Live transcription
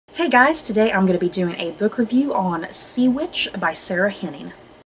Hey guys, today I'm going to be doing a book review on Sea Witch by Sarah Henning.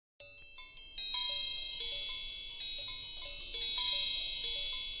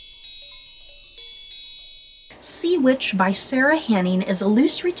 Sea Witch by Sarah Henning is a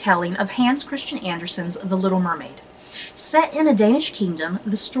loose retelling of Hans Christian Andersen's The Little Mermaid. Set in a Danish kingdom,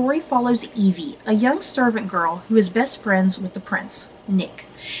 the story follows Evie, a young servant girl who is best friends with the prince, Nick.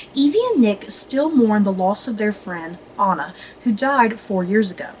 Evie and Nick still mourn the loss of their friend, Anna, who died 4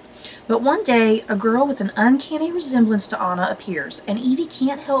 years ago. But one day, a girl with an uncanny resemblance to Anna appears, and Evie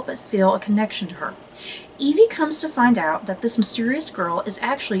can't help but feel a connection to her. Evie comes to find out that this mysterious girl is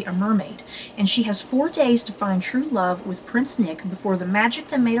actually a mermaid, and she has 4 days to find true love with Prince Nick before the magic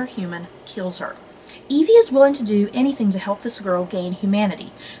that made her human kills her. Evie is willing to do anything to help this girl gain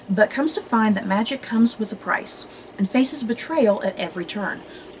humanity, but comes to find that magic comes with a price, and faces betrayal at every turn,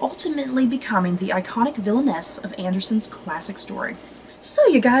 ultimately becoming the iconic villainess of Andersen's classic story. So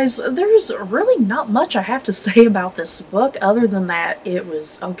you guys, there's really not much I have to say about this book other than that it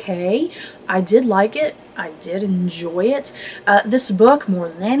was okay. I did like it. I did enjoy it. This book, more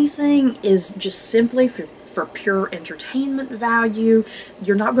than anything, is just simply for pure entertainment value.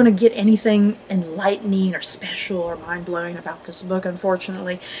 You're not going to get anything enlightening or special or mind-blowing about this book,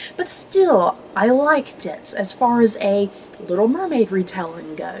 unfortunately. But still, I liked it as far as a Little Mermaid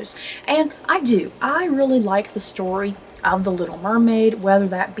retelling goes. And I really like the story of The Little Mermaid, whether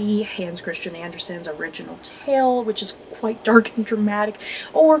that be Hans Christian Andersen's original tale, which is quite dark and dramatic,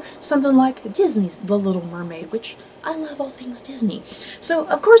 or something like Disney's The Little Mermaid, which I love all things Disney. So,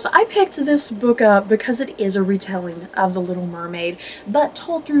 of course, I picked this book up because it is a retelling of The Little Mermaid, but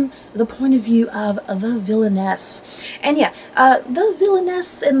told through the point of view of the villainess. And yeah, the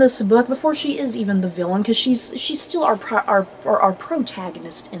villainess in this book, before she is even the villain, because she's still our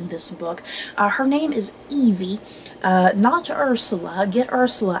protagonist in this book. Her name is Evie. Not Ursula. Get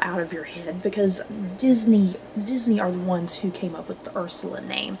Ursula out of your head, because Disney are the ones who came up with the Ursula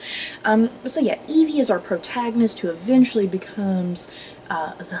name. So yeah, Evie is our protagonist who eventually becomes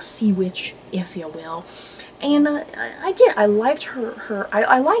the Sea Witch, if you will. And I liked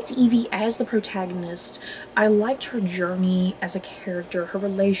I liked Evie as the protagonist. I liked her journey as a character, her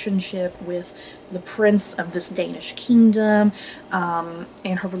relationship with the prince of this Danish kingdom,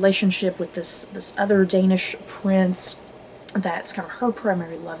 and her relationship with this other Danish prince that's kind of her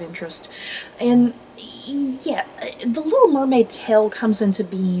primary love interest. And yeah, the Little Mermaid tale comes into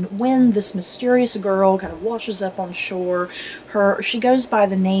being when this mysterious girl kind of washes up on shore. She goes by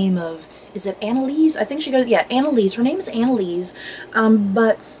the name of, is it Annalise? I think she goes, yeah, Annalise. Her name is Annalise,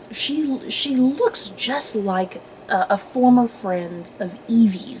 but she looks just like a former friend of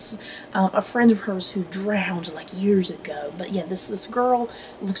Evie's, a friend of hers who drowned like years ago. But yeah, this girl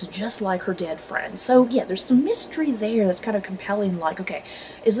looks just like her dead friend. So yeah, there's some mystery there that's kind of compelling. Like, okay,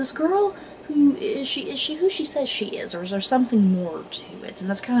 is this girl who is she who she says she is, or is there something more to it? And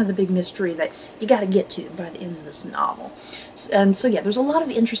that's kind of the big mystery that you got to get to by the end of this novel. And so yeah, there's a lot of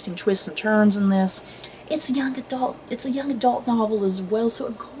interesting twists and turns in this. It's a young adult novel as well, so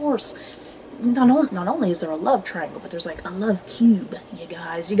of course, not only is there a love triangle, but there's like a love cube, you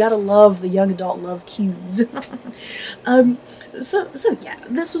guys. You gotta love the young adult love cubes. So yeah,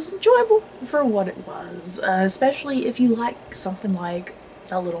 this was enjoyable for what it was, especially if you like something like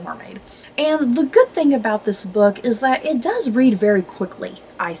The Little Mermaid. And the good thing about this book is that it does read very quickly,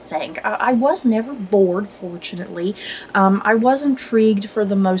 I think. I was never bored, fortunately. I was intrigued for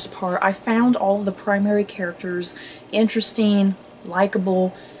the most part. I found all of the primary characters interesting,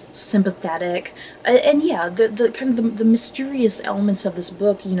 likable, sympathetic, and yeah, the kind of the mysterious elements of this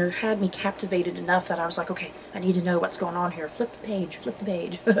book, you know, had me captivated enough that I was like, okay, I need to know what's going on here. Flip the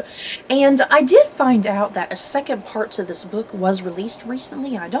page. And I did find out that a second part to this book was released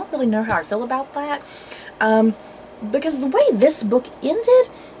recently, and I don't really know how I feel about that, because the way this book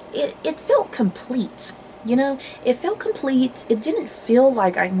ended, it felt complete. You know, it felt complete. It didn't feel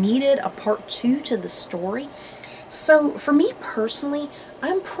like I needed a part 2 to the story. So, for me personally,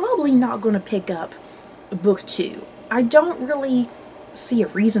 I'm probably not going to pick up book 2. I don't really see a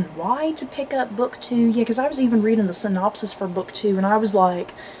reason why to pick up book 2. Yeah, because I was even reading the synopsis for book 2, and I was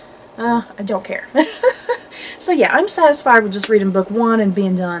like, I don't care. So yeah, I'm satisfied with just reading book 1 and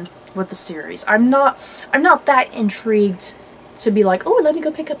being done with the series. I'm not that intrigued to be like, oh, let me go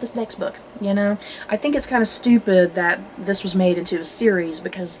pick up this next book, you know? I think it's kind of stupid that this was made into a series,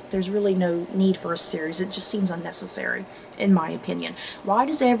 because there's really no need for a series. It just seems unnecessary, in my opinion. Why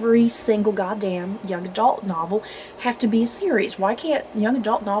does every single goddamn young adult novel have to be a series? Why can't young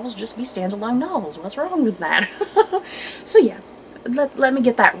adult novels just be standalone novels? What's wrong with that? So yeah, let me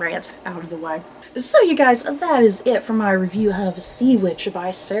get that rant out of the way. So you guys, that is it for my review of Sea Witch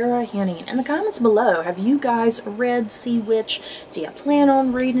by Sarah Henning. In the comments below, have you guys read Sea Witch? Do you plan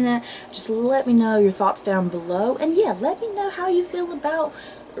on reading it? Just let me know your thoughts down below. And yeah, let me know how you feel about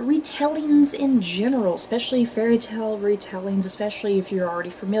retellings in general, especially fairy tale retellings, especially if you're already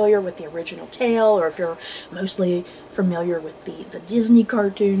familiar with the original tale, or if you're mostly familiar with the Disney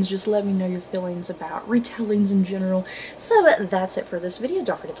cartoons. Just let me know your feelings about retellings in general. So that's it for this video.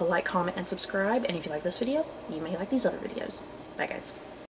 Don't forget to like, comment, and subscribe, and if you like this video, you may like these other videos. Bye guys.